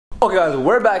Okay guys,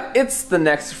 we're back. It's the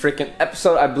next freaking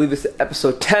episode. I believe this is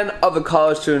episode 10 of the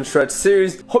College Student Shred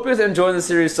series. Hope you guys are enjoying the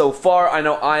series so far. I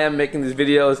know I am making these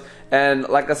videos, and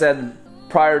like I said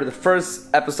prior to the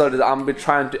first episode, I'm gonna be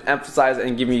trying to emphasize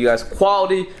and giving you guys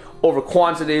quality over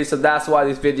quantity, so that's why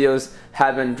these videos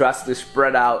have been drastically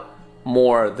spread out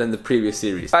more than the previous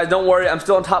series. Guys, don't worry, I'm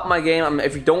still on top of my game.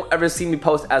 If you don't ever see me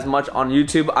post as much on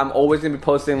YouTube, I'm always gonna be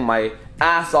posting my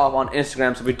ass off on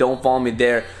Instagram, so if you don't follow me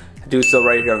there, do so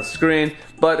right here on the screen.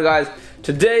 But guys,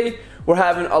 today we're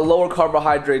having a lower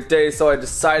carbohydrate day, so I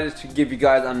decided to give you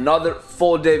guys another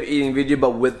full day of eating video,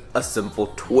 but with a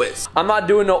simple twist. I'm not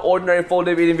doing no ordinary full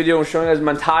day of eating video. I'm showing you guys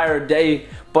my entire day,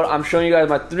 but I'm showing you guys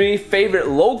my 3 favorite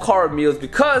low carb meals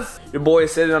because your boy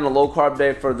is sitting on a low carb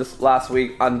day for this last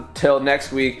week until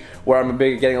next week, where I'm gonna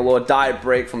be getting a little diet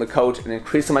break from the coach and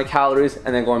increasing my calories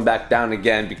and then going back down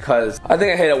again because I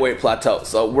think I hit a weight plateau.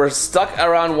 So we're stuck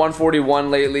around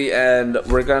 141 lately, and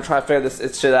we're gonna try to figure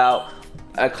this shit out.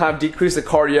 I kind of decreased the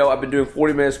cardio. I've been doing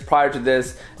 40 minutes prior to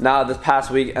this. Now this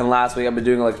past week and last week I've been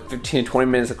doing like 15-20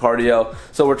 minutes of cardio.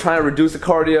 So we're trying to reduce the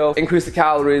cardio, increase the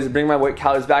calories, bring my weight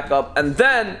calories back up, and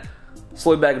then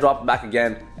slowly drop it back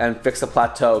again and fix the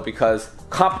plateau, because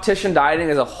competition dieting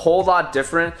is a whole lot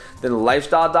different than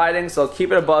lifestyle dieting. So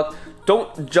keep it a buck.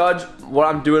 Don't judge what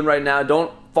I'm doing right now.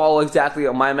 Don't follow exactly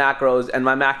on my macros, and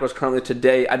my macros currently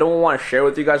today I don't want to share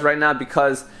with you guys right now,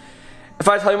 because if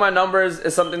I tell you my numbers,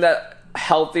 it's something that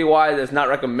healthy wise is not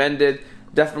recommended.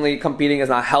 Definitely competing is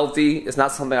not healthy. It's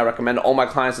not something I recommend all my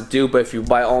clients to do, but if you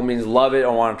by all means love it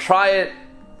or want to try it,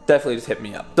 definitely just hit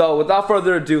me up. So without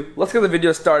further ado, let's get the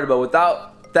video started. But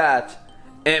without that,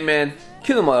 Ant-Man,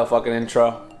 cue the motherfucking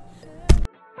intro.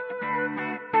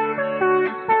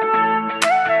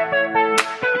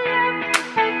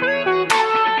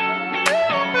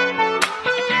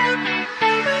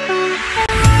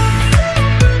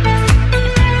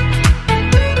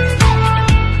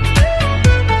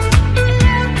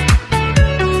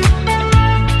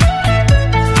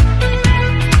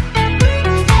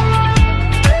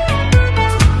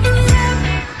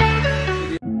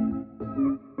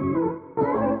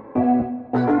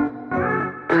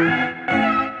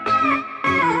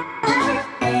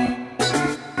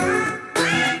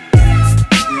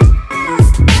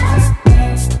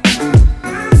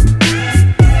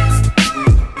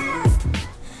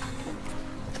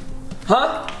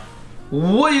 Huh?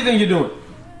 What do you think you're doing?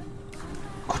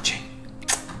 Coaching.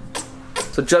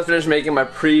 So just finished making my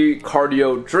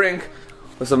pre-cardio drink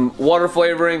with some water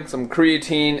flavoring, some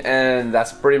creatine, and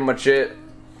that's pretty much it.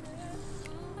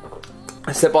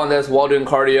 I sip on this while doing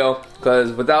cardio,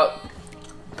 because without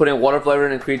putting water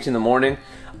flavoring and creatine in the morning,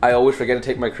 I always forget to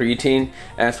take my creatine,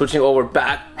 and switching over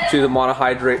back to the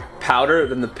monohydrate powder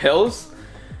than the pills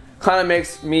kind of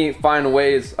makes me find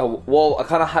ways, well, I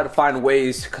kind of had to find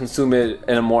ways to consume it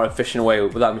in a more efficient way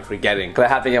without me forgetting, because I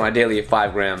have to get my daily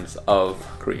 5 grams of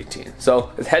creatine.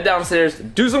 So let's head downstairs,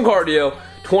 do some cardio,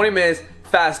 20 minutes,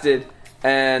 fasted,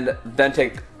 and then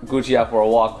take Gucci out for a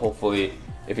walk, hopefully,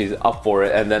 if he's up for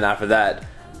it, and then after that,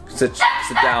 sit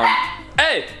down.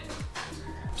 Hey!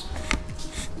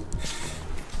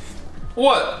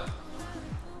 What?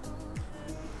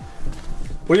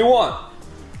 What do you want?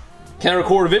 Can I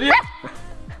record a video?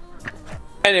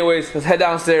 Anyways, let's head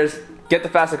downstairs, get the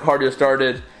fasted cardio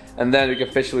started, and then we can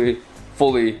officially,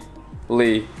 fully,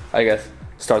 I guess,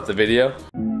 start the video.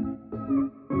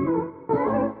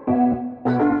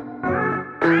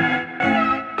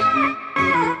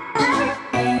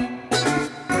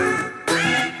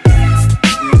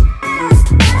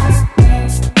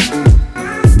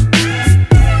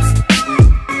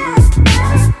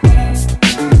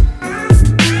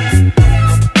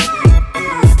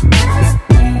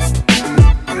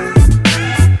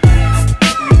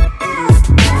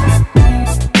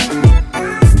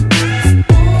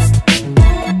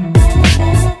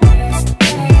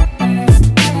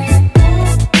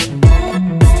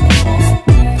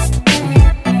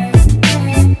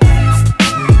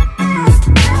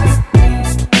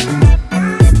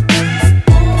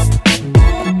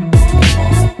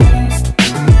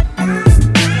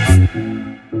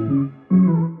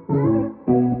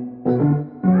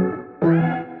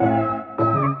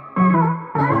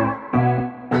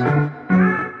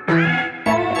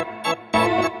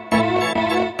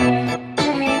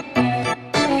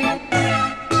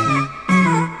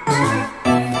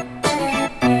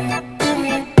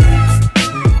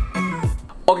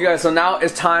 Okay guys, so now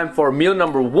it's time for meal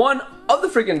number 1 of the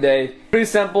freaking day. Pretty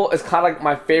simple. It's kind of like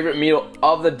my favorite meal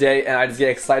of the day, and I just get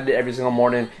excited every single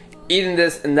morning eating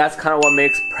this, and that's kind of what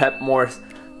makes prep more,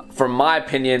 for my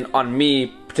opinion, on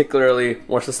me particularly,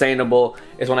 more sustainable,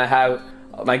 is when I have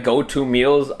my go-to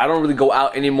meals. I don't really go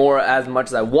out anymore as much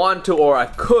as I want to, or I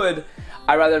could.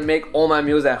 I rather make all my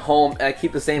meals at home, and I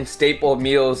keep the same staple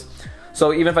meals.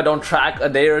 So even if I don't track a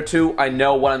day or two, I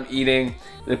know what I'm eating.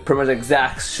 The pretty much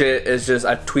exact shit is just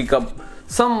I tweak up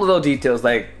some little details.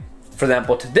 Like, for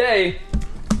example, today,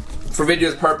 for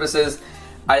videos purposes,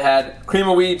 I had cream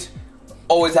of wheat,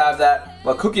 always have that,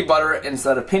 but cookie butter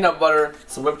instead of peanut butter,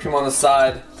 some whipped cream on the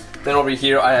side. Then over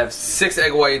here I have 6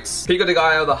 egg whites, pico de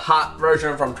gallo, the hot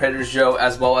version from Trader Joe's,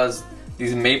 as well as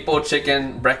these maple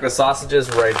chicken breakfast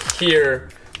sausages right here.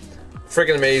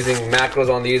 Freaking amazing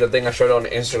macros on these. I think I showed it on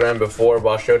Instagram before, but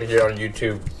I'll show it here on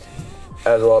YouTube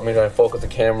as well. Maybe I focus the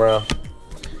camera.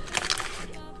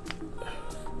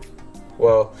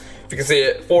 Well, if you can see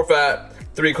it, 4 fat,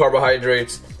 3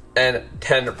 carbohydrates, and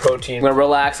 10 protein. I'm gonna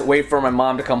relax, wait for my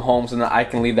mom to come home so that I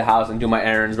can leave the house and do my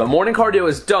errands. But morning cardio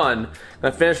is done. I'm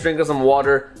gonna finish drinking some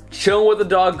water, chilling with the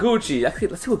dog Gucci. Actually,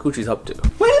 let's see what Gucci's up to.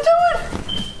 What are you doing?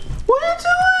 What are you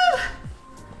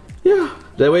doing? Yeah.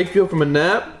 Did I wake you up from a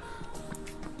nap?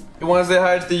 You wanna say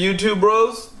hi to the YouTube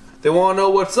bros? They wanna know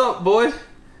what's up, boy.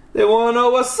 They wanna know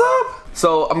what's up.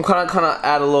 So I'm kinda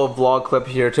add a little vlog clip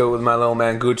here too with my little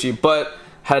man Gucci, but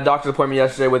had a doctor's appointment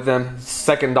yesterday with him,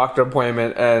 second doctor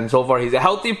appointment, and so far he's a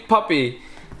healthy puppy,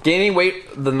 gaining weight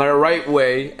the right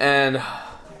way, and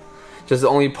just the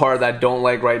only part that I don't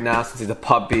like right now since he's a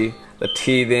puppy, the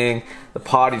teething, the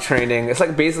potty training. It's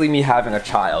like basically me having a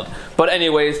child. But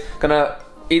anyways, gonna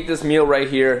eat this meal right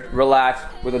here, relax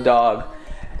with the dog,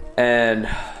 and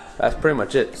that's pretty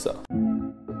much it, so.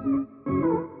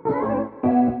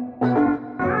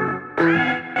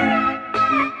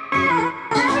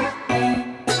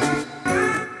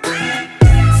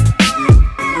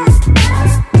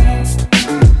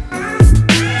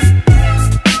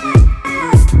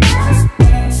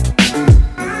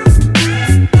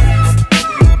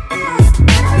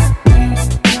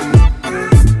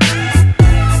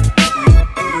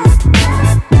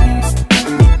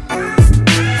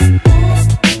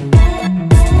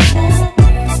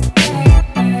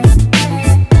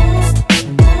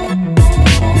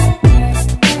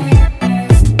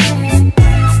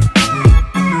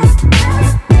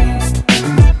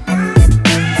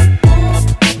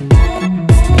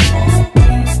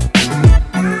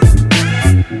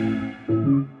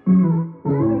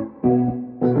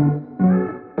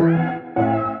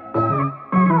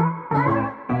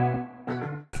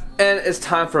 And it's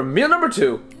time for meal number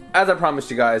 2, as I promised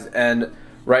you guys. And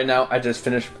right now I just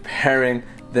finished preparing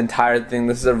the entire thing.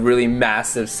 This is a really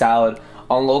massive salad.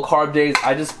 On low carb days,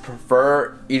 I just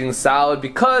prefer eating salad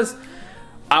because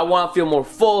I want to feel more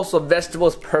full. So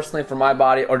vegetables personally for my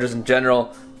body, or just in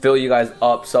general, fill you guys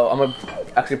up. So I'm gonna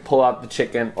actually pull out the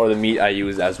chicken or the meat I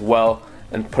use as well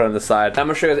and put it on the side. I'm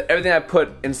gonna show you guys everything I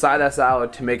put inside that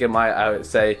salad to make it my, I would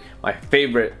say, my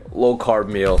favorite low carb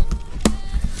meal.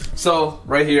 So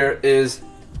right here is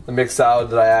the mixed salad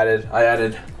that I added. I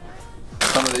added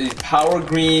some of the Power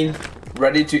Green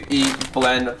ready to eat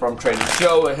blend from Trader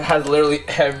Joe's. It has literally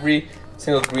every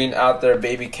single green out there: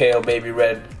 baby kale, baby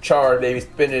red chard, baby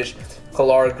spinach,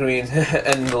 collard greens,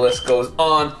 and the list goes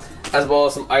on. As well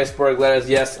as some iceberg lettuce.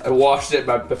 Yes, I washed it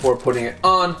before putting it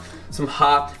on. Some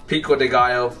hot pico de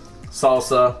gallo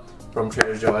salsa from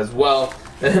Trader Joe's as well.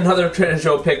 And another Trader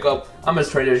Joe's pickup. I'm a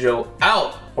Trader Joe's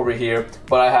out over here,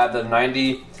 but I have the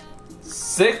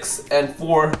 96 and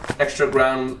 4 extra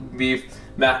ground beef.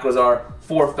 Macros are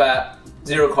 4 fat,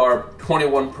 0 carb,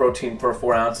 21 protein per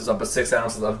 4 ounces, up to 6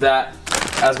 ounces of that,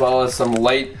 as well as some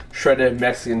light shredded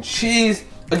Mexican cheese.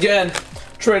 Again,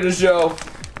 Trader Joe's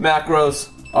macros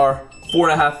are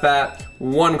 4.5 fat,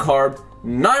 1 carb,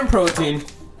 9 protein.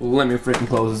 Let me freaking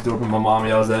close this door when my mom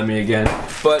yells at me again.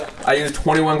 But I use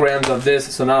 21 grams of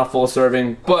this, so not a full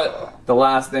serving. But the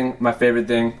last thing, my favorite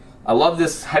thing, I love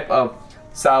this type of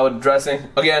salad dressing.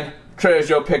 Again, Trader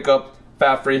Joe's pickup,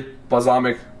 fat-free,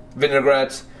 balsamic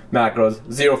vinaigrettes, macros,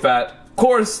 0 fat, of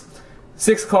course,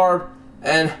 6 carb,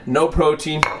 and no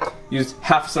protein. Use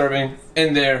half serving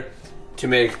in there to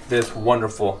make this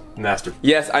wonderful masterpiece.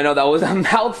 Yes, I know that was a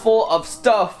mouthful of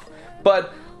stuff,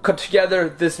 but cut together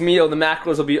this meal. The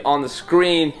macros will be on the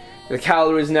screen, the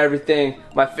calories and everything.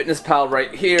 My fitness pal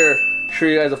right here, show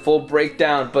you guys a full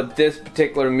breakdown. But this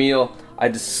particular meal, I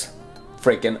just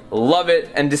freaking love it.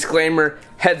 And disclaimer,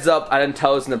 heads up, I didn't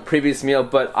tell this in the previous meal,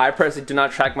 but I personally do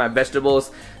not track my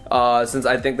vegetables since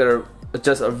I think they're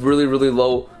just a really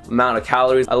low amount of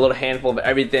calories, a little handful of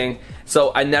everything.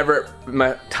 So I never,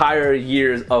 my entire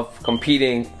years of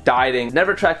competing, dieting,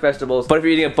 never track vegetables. But if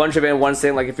you're eating a bunch of it in one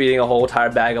sitting, like if you're eating a whole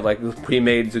entire bag of like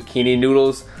pre-made zucchini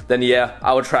noodles, then yeah,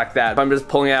 I would track that. If I'm just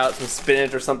pulling out some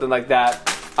spinach or something like that,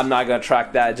 I'm not gonna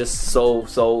track that. Just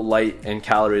so light in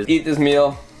calories. Eat this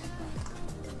meal.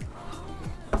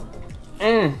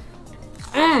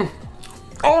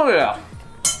 Oh yeah.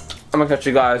 I'm gonna catch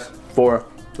you guys for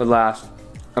the last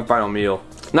and final meal.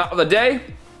 Not of the day,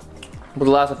 but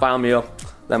the last and final meal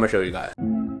that I'm gonna show you guys.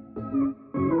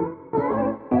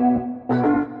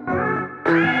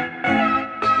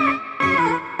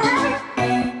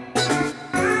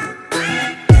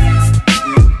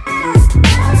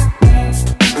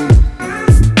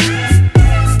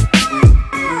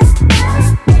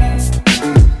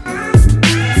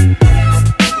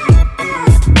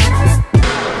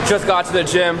 Just got to the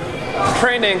gym,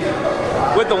 training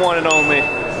with the one and only.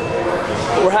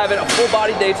 We're having a full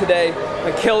body day today.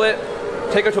 I kill it.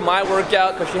 Take her to my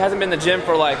workout because she hasn't been in the gym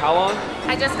for like how long?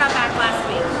 I just got back last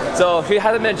week. So she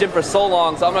hasn't been in the gym for so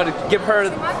long, so I'm gonna give her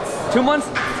 2 months. 2 months?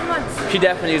 2 months. She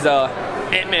definitely needs a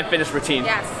Ant-Man fitness routine.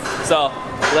 Yes. So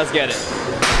let's get it.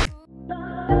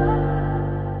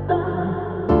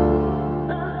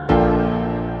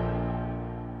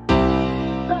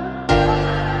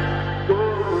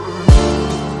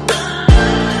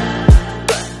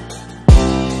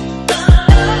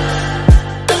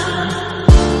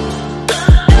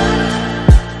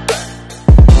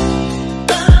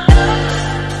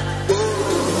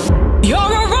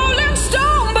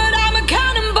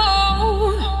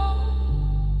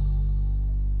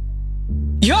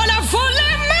 You're not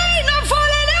fooling me, not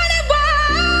fooling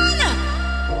anyone.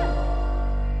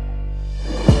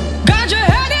 Got your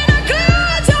head in a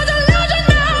cloud, you're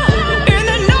delusional. In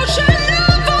an ocean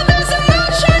of all this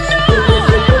emotional.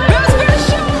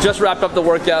 Just wrapped up the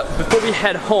workout. Before we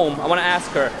head home, I want to ask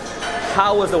her,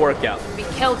 how was the workout? We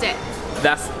killed it.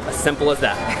 That's as simple as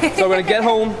that. So we're gonna get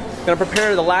home, gonna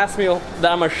prepare the last meal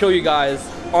that I'm gonna show you guys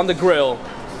on the grill,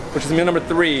 which is meal number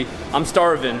 3. I'm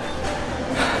starving.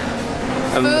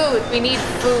 Food, we need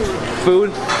food.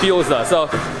 Food fuels us. So,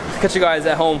 catch you guys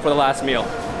at home for the last meal.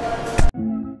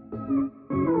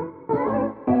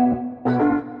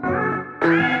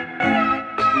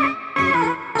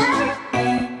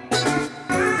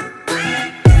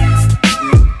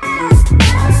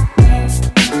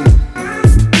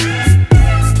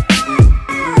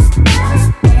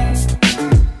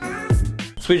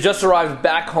 So we just arrived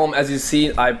back home. As you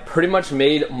see, I pretty much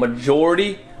made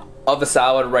majority of the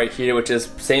salad right here, which is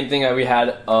same thing that we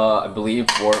had I believe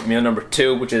for meal number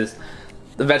 2, which is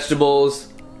the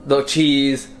vegetables, the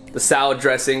cheese, the salad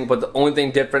dressing. But the only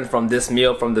thing different from this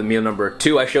meal from the meal number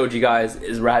 2 I showed you guys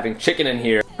is we're having chicken in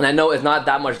here. And I know it's not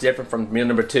that much different from meal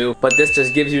number 2, but this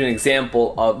just gives you an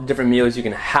example of different meals you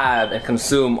can have and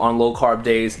consume on low carb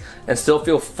days and still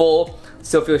feel full,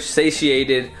 still feel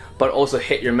satiated, but also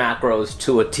hit your macros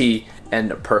to a T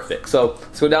and perfect. So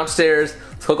let's go downstairs,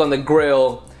 let's cook on the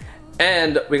grill.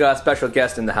 And we got a special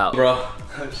guest in the house. Bro.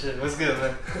 Oh shit, what's good,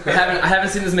 man? I haven't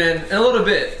seen this man in a little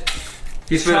bit.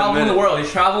 He's traveling the world. He's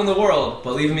traveling the world,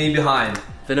 but leaving me behind.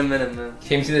 Been a minute, man.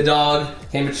 Came to see the dog,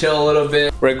 came to chill a little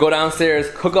bit. We're gonna go downstairs,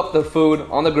 cook up the food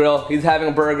on the grill. He's having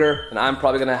a burger, and I'm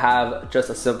probably gonna have just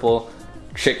a simple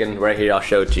chicken right here. I'll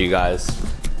show it to you guys.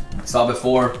 Saw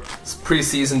before,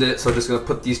 pre-seasoned it, so just gonna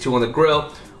put these 2 on the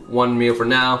grill. 1 meal for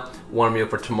now, 1 meal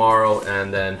for tomorrow,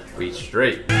 and then we eat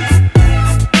straight.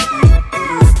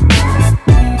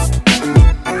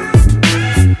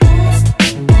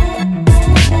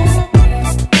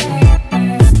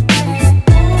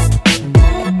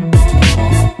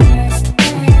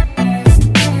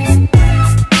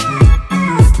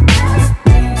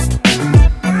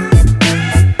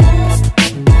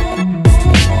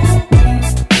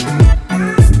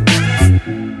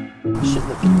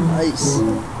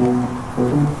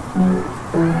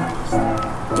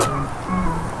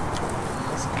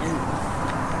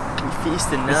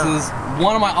 This is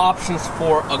one of my options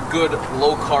for a good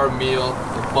low-carb meal.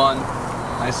 A bun,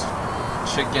 nice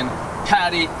chicken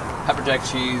patty, pepper jack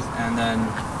cheese, and then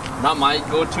not my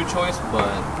go-to choice, but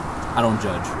I don't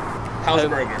judge. How's the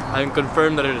burger? I can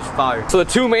confirm that it is fire. So the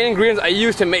 2 main ingredients I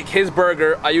used to make his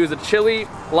burger, I used the chili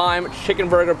lime chicken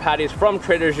burger patties from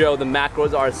Trader Joe. The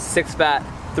macros are 6 fat,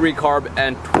 3 carb,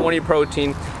 and 20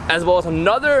 protein, as well as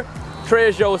another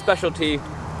Trader Joe specialty,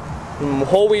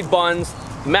 whole wheat buns.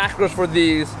 Macros for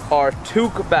these are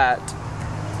 2 fat,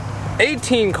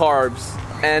 18 carbs,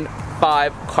 and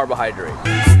 5 carbohydrates.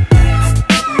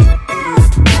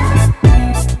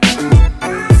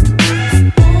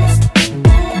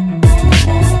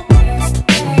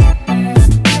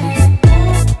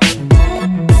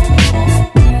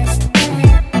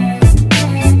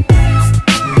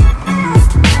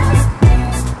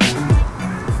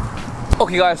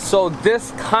 Okay guys, so this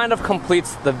kind of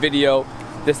completes the video.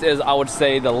 This is, I would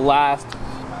say, the last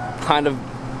kind of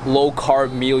low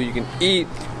carb meal you can eat.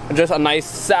 Just a nice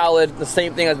salad, the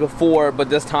same thing as before, but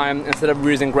this time instead of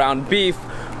using ground beef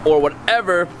or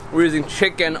whatever, we're using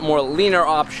chicken, a more leaner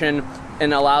option,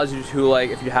 and allows you to,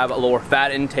 like, if you have a lower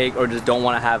fat intake or just don't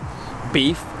want to have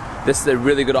beef, this is a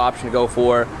really good option to go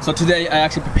for. So today I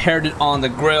actually prepared it on the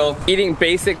grill. Eating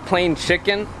basic plain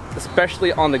chicken,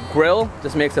 especially on the grill,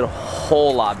 just makes it a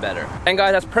whole lot better. And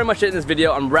guys, that's pretty much it in this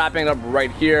video. I'm wrapping it up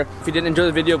right here. If you did enjoy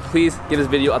the video, please give this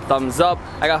video a thumbs up.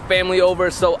 I got family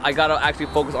over, so I gotta actually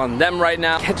focus on them right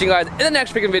now. Catch you guys in the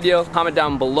next freaking video. Comment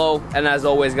down below. And as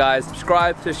always guys,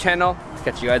 subscribe to this channel.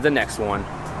 Catch you guys in the next one.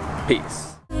 Peace.